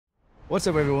What's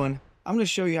up, everyone? I'm going to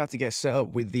show you how to get set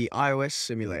up with the iOS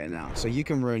simulator now. So you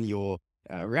can run your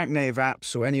React Native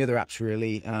apps or any other apps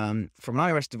really from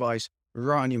an iOS device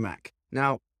right on your Mac.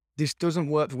 Now, this doesn't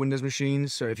work for Windows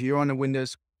machines. So if you're on a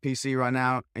Windows PC right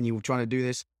now and you're trying to do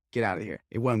this, get out of here.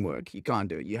 It won't work. You can't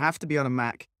do it. You have to be on a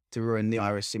Mac to run the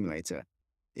iOS simulator.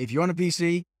 If you're on a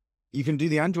PC, you can do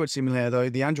the Android simulator though.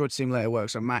 The Android simulator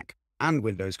works on Mac and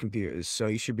Windows computers, so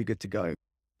you should be good to go.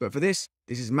 But for this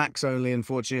is Macs only,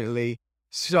 unfortunately.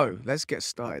 So let's get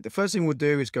started. The first thing we'll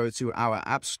do is go to our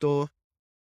App Store.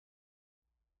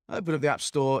 Open up the App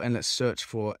Store and let's search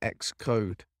for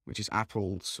Xcode, which is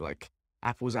Apple's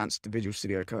Answer to Visual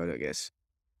Studio Code, I guess.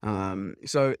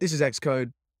 So this is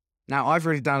Xcode. Now I've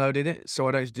already downloaded it, so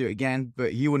I don't have to do it again,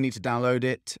 but you will need to download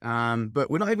it. But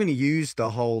we're not even going to use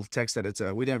the whole text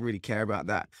editor. We don't really care about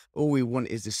that. All we want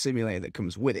is the simulator that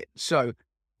comes with it. So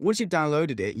once you've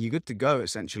downloaded it, you're good to go,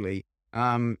 essentially.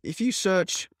 If you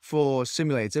search for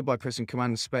simulator by pressing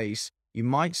Command space, you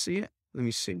might see it. Let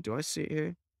me see. Do I see it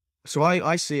here? So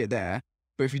I see it there.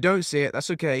 But if you don't see it, that's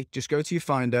okay. Just go to your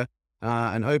Finder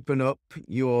and open up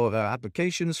your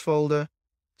Applications folder.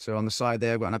 So on the side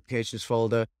there, we've got an Applications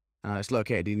folder. It's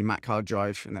located in your Mac hard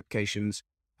drive and Applications.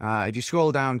 If you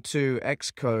scroll down to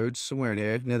Xcode, somewhere in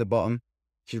here, near the bottom,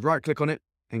 if you right-click on it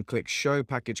and click Show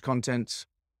Package Contents,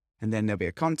 and then there'll be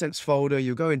a Contents folder.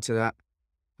 You'll go into that.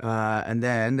 And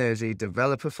then there's a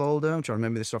developer folder. I'm trying to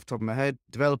remember this off the top of my head.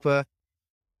 Developer,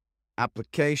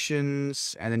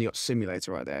 applications, and then you got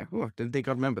simulator right there. Oh, I didn't think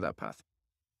I'd remember that path.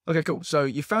 Okay, cool. So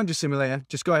you found your simulator.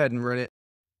 Just go ahead and run it.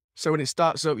 So when it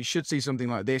starts up, you should see something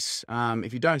like this.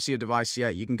 If you don't see a device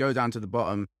yet, you can go down to the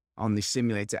bottom on the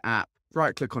simulator app,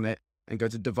 right click on it and go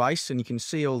to device, and you can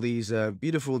see all these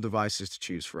beautiful devices to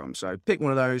choose from. So pick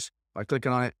one of those by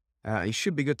clicking on it. You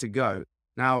should be good to go.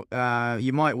 Now,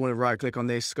 you might want to right click on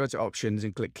this, go to options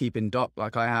and click keep in dock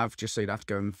like I have, just so you don't have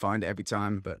to go and find it every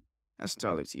time, but that's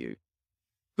entirely up to you.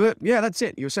 But yeah, that's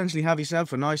it. You essentially have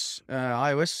yourself a nice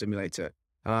iOS simulator.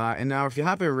 And now if you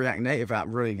have a React Native app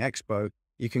running Expo,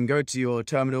 you can go to your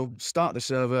terminal, start the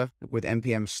server with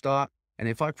npm start. And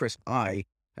if I press I,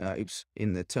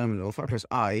 in the terminal, if I press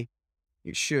I,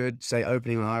 it should say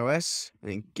opening on iOS, and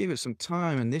then give it some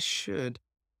time and this should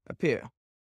appear.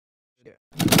 Yeah.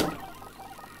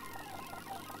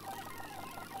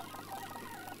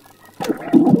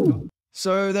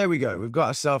 So there we go. We've got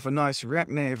ourselves a nice React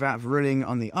Native app running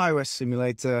on the iOS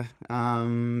simulator.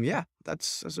 Yeah,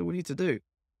 that's all we need to do.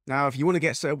 Now, if you want to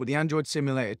get set up with the Android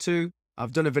simulator too,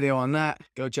 I've done a video on that.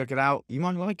 Go check it out. You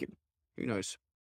might like it. Who knows?